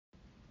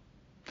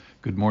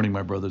Good morning,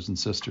 my brothers and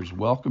sisters.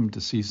 Welcome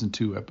to Season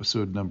 2,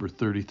 Episode number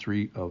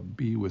 33 of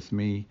Be With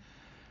Me.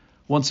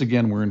 Once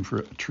again, we're in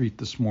for a treat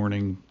this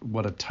morning.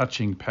 What a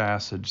touching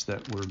passage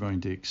that we're going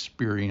to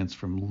experience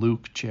from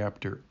Luke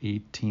chapter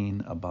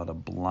 18 about a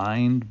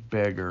blind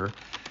beggar.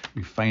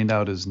 We find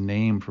out his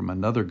name from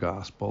another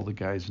gospel. The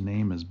guy's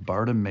name is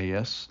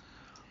Bartimaeus.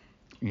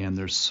 And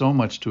there's so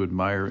much to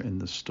admire in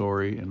the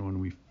story. And when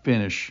we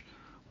finish,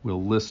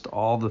 we'll list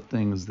all the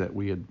things that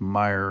we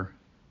admire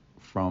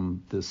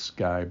from this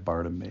guy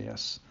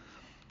Bartimaeus.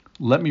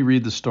 Let me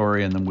read the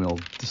story and then we'll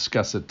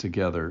discuss it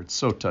together. It's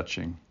so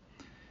touching.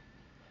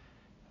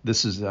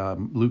 This is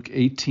Luke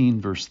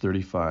 18, verse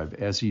 35.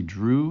 As he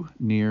drew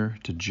near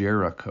to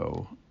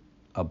Jericho,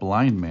 a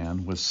blind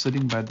man was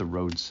sitting by the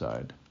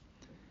roadside.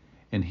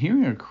 And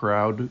hearing a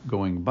crowd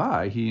going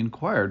by, he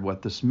inquired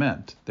what this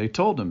meant. They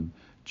told him,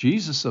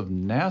 Jesus of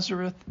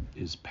Nazareth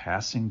is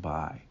passing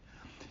by.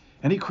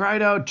 And he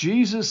cried out,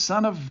 Jesus,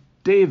 son of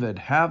David,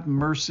 have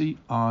mercy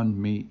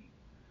on me.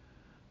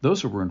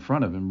 Those who were in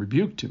front of him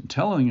rebuked him,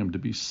 telling him to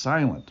be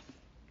silent.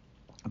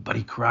 But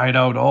he cried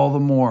out all the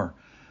more,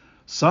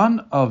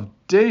 Son of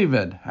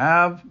David,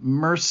 have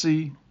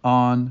mercy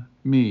on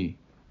me.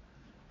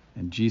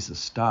 And Jesus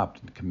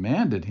stopped and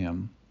commanded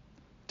him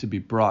to be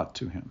brought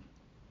to him.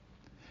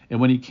 And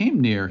when he came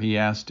near, he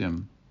asked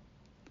him,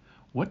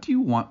 What do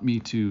you want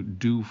me to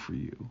do for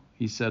you?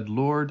 He said,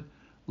 Lord,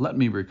 let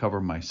me recover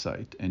my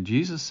sight. And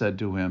Jesus said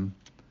to him,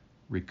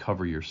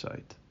 Recover your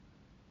sight.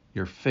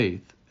 Your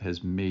faith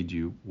has made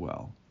you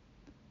well.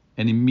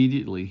 And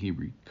immediately he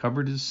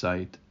recovered his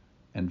sight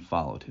and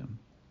followed him,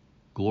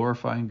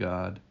 glorifying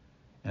God.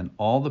 And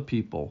all the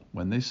people,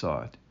 when they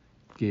saw it,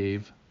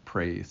 gave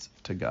praise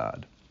to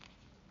God.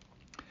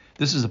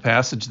 This is a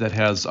passage that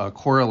has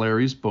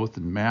corollaries both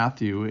in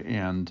Matthew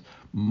and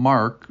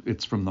Mark.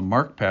 It's from the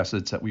Mark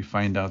passage that we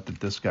find out that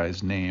this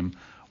guy's name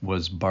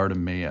was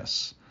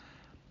Bartimaeus.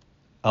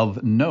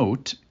 Of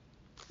note,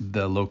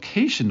 the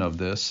location of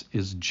this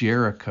is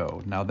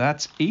Jericho. Now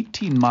that's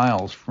 18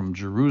 miles from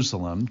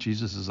Jerusalem.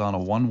 Jesus is on a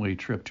one-way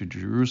trip to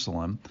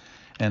Jerusalem.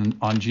 And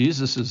on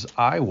Jesus's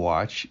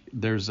iWatch,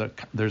 there's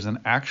an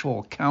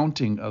actual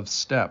counting of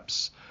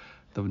steps.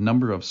 The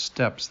number of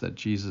steps that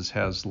Jesus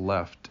has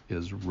left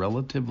is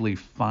relatively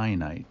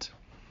finite.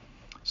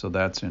 So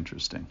that's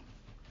interesting.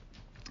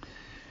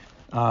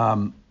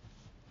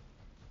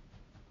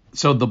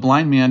 So the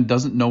blind man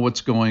doesn't know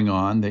what's going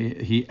on.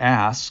 He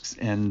asks,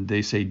 and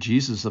they say,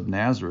 Jesus of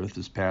Nazareth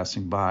is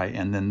passing by.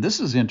 And then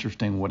this is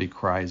interesting what he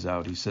cries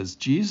out. He says,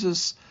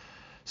 Jesus,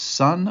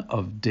 son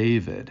of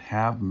David,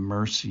 have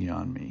mercy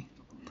on me.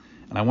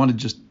 And I want to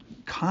just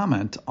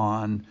comment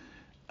on,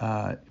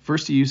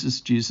 first he uses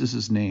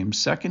Jesus' name.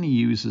 Second, he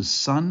uses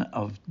son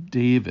of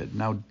David.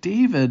 Now,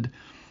 David,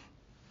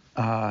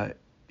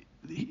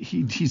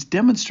 he's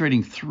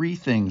demonstrating three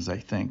things, I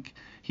think.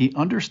 He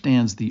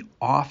understands the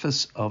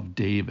office of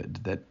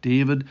David, that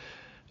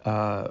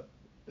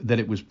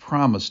it was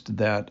promised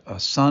that a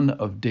son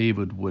of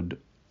David would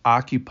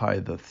occupy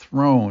the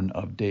throne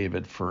of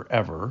David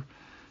forever.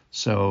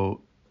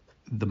 So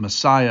the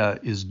Messiah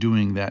is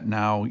doing that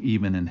now,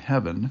 even in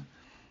heaven.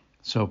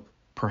 So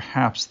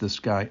perhaps this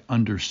guy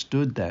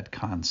understood that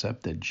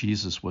concept, that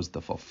Jesus was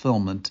the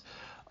fulfillment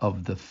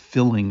of the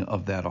filling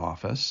of that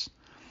office.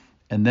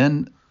 And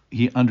then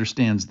he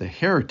understands the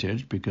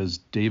heritage, because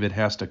David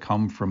has to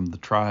come from the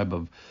tribe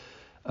of,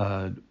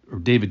 or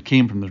David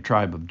came from the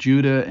tribe of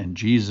Judah, and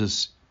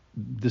Jesus,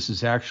 this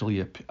is actually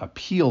an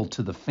appeal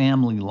to the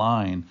family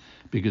line,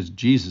 because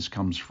Jesus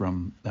comes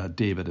from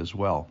David as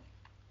well.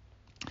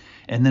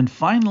 And then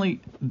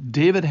finally,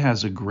 David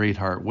has a great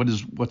heart.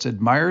 What's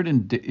admired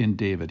in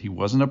David? He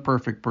wasn't a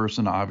perfect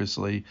person,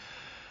 obviously,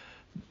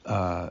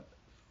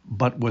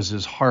 but was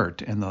his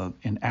heart. And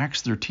in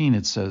Acts 13,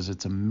 it says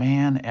it's a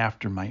man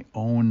after my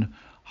own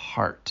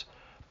heart.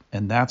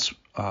 And that's,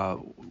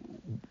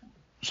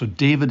 so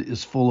David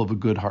is full of a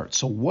good heart.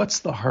 So what's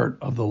the heart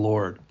of the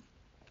Lord?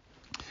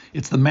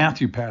 It's the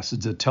Matthew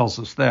passage that tells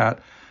us that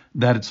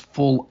it's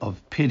full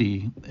of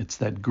pity. It's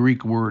that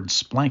Greek word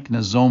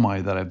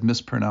splanchnizomai that I've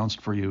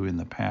mispronounced for you in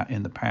the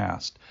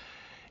past.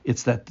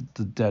 It's that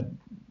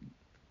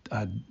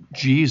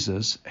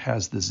Jesus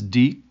has this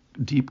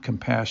deep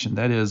compassion.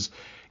 That is,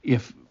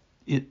 if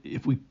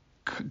we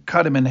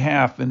cut him in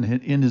half, and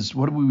in his,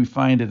 what do we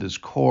find at his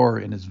core,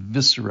 in his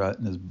viscera,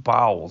 in his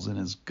bowels, in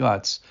his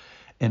guts,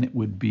 and it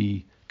would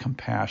be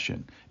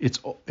compassion.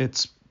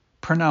 It's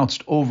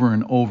pronounced over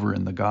and over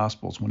in the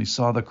Gospels. When he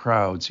saw the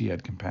crowds, he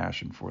had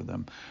compassion for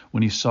them.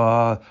 When he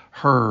saw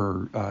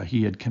her,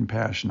 he had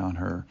compassion on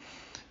her.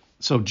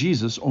 So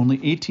Jesus, only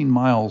 18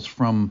 miles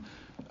from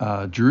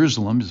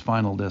Jerusalem, his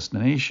final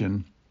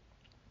destination,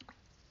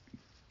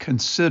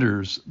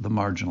 considers the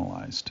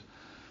marginalized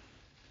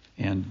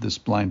and this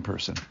blind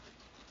person.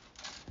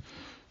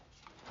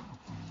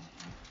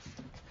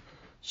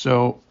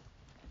 So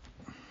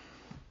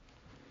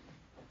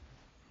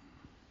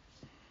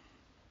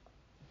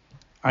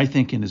I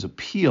think in his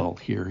appeal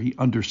here, he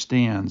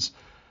understands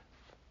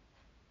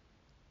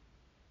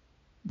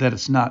that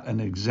it's not an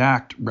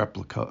exact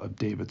replica of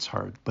David's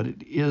heart, but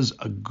it is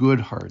a good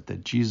heart,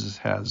 that Jesus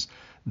has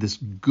this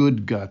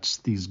good guts,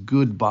 these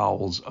good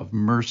bowels of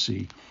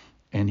mercy.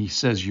 And he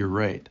says, you're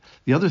right.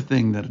 The other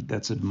thing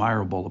that's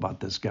admirable about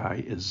this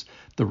guy is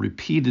the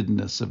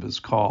repeatedness of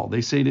his call.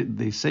 They say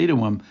to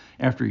him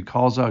after he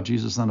calls out,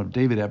 Jesus, Son of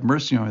David, have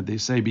mercy on him. They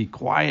say, be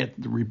quiet,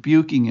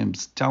 rebuking him,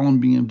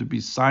 telling him to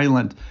be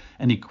silent.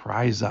 And he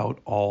cries out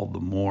all the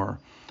more.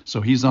 So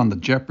he's on the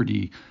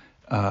Jeopardy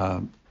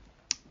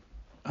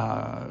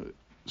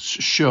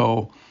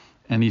show,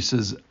 and he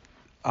says,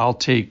 I'll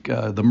take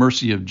the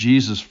mercy of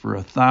Jesus for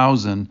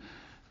 1,000.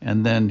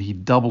 And then he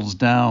doubles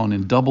down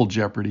in double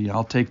jeopardy.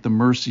 I'll take the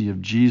mercy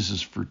of Jesus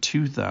for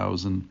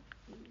 2,000.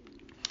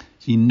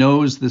 He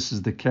knows this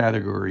is the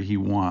category he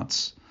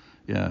wants,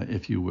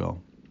 if you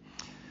will.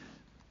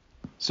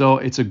 So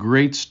it's a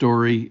great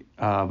story.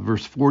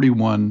 Verse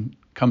 41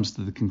 comes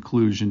to the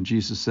conclusion.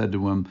 Jesus said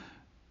to him,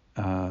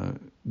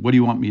 what do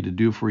you want me to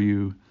do for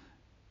you?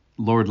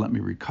 Lord, let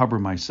me recover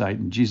my sight.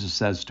 And Jesus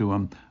says to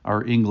him,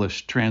 our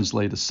English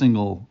translate a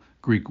single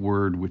Greek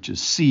word, which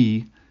is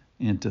see,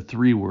 into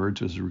 3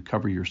 words, as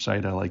recover your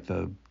sight. I like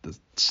the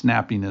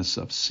snappiness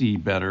of see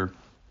better.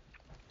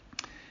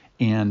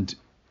 And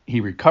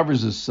he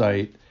recovers his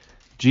sight.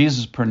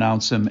 Jesus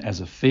pronounced him as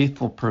a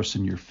faithful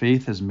person. Your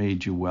faith has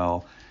made you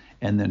well.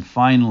 And then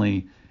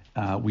finally,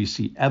 we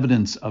see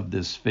evidence of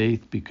this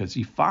faith because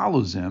he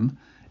follows him.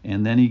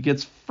 And then he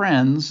gets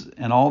friends,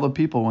 and all the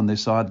people, when they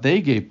saw it,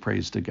 they gave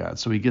praise to God.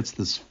 So he gets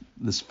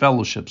this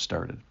fellowship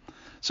started.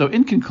 So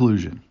in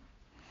conclusion,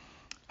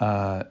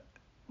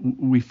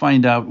 we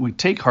find out, we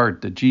take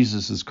heart that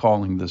Jesus is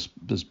calling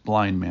this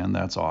blind man.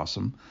 That's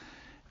awesome.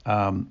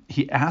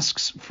 He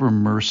asks for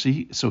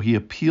mercy, so he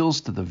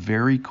appeals to the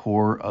very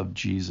core of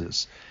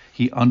Jesus.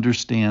 He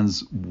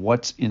understands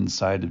what's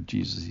inside of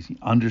Jesus. He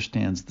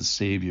understands the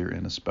Savior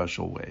in a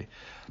special way.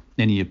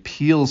 And he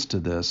appeals to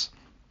this,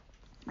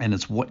 and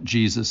it's what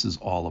Jesus is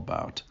all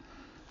about.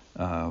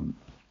 Then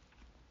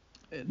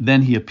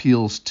he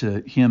appeals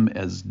to him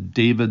as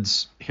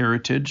David's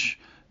heritage,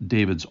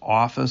 David's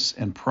office,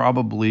 and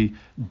probably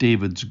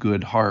David's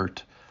good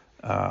heart.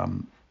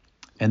 And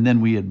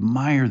then we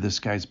admire this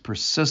guy's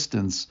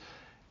persistence.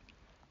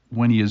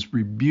 When he is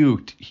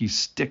rebuked, he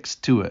sticks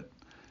to it.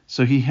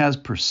 So he has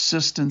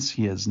persistence,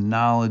 he has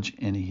knowledge,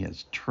 and he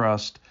has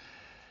trust.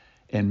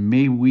 And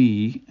may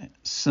we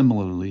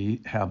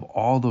similarly have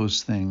all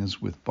those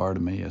things with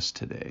Bartimaeus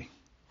today.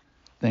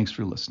 Thanks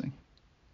for listening.